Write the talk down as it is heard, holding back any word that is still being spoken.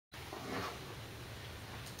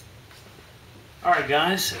Alright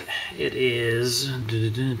guys, it is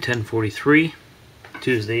 10:43,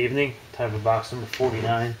 Tuesday evening, time for box number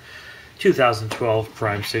 49, 2012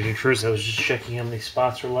 Prime Signatures. I was just checking how many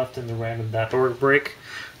spots are left in the random.org break.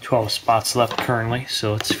 12 spots left currently,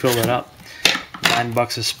 so let's fill it up.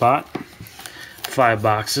 $9 a spot, 5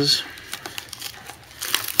 boxes.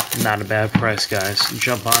 Not a bad price, guys.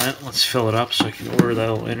 Jump on it, let's fill it up so I can order that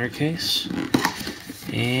little inner case.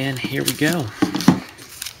 And here we go.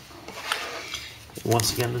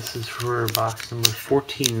 Once again, this is for box number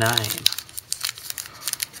 14.9.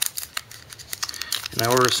 And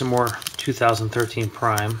I ordered some more 2013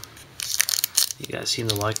 Prime. You guys seem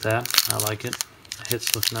to like that. I like it. The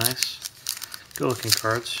hits look nice. Good looking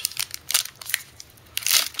cards.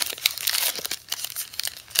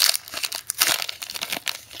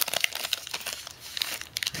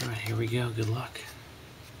 Alright, here we go. Good luck.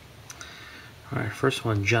 Alright, first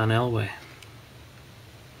one, John Elway.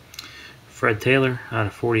 Fred Taylor out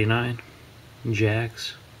of 49,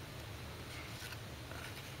 Jags.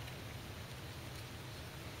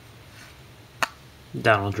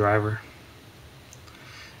 Donald Driver.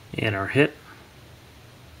 And our hit,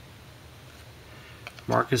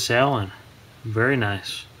 Marcus Allen. Very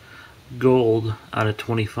nice. Gold out of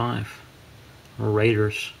 25.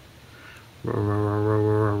 Raiders. Raiders.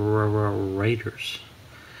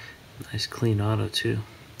 Nice clean auto too.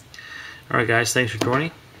 Alright guys, thanks for joining.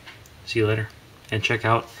 See you later. And check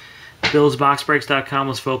out BillsBoxBreaks.com.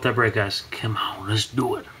 Let's fill up that break, guys. Come on, let's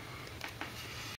do it.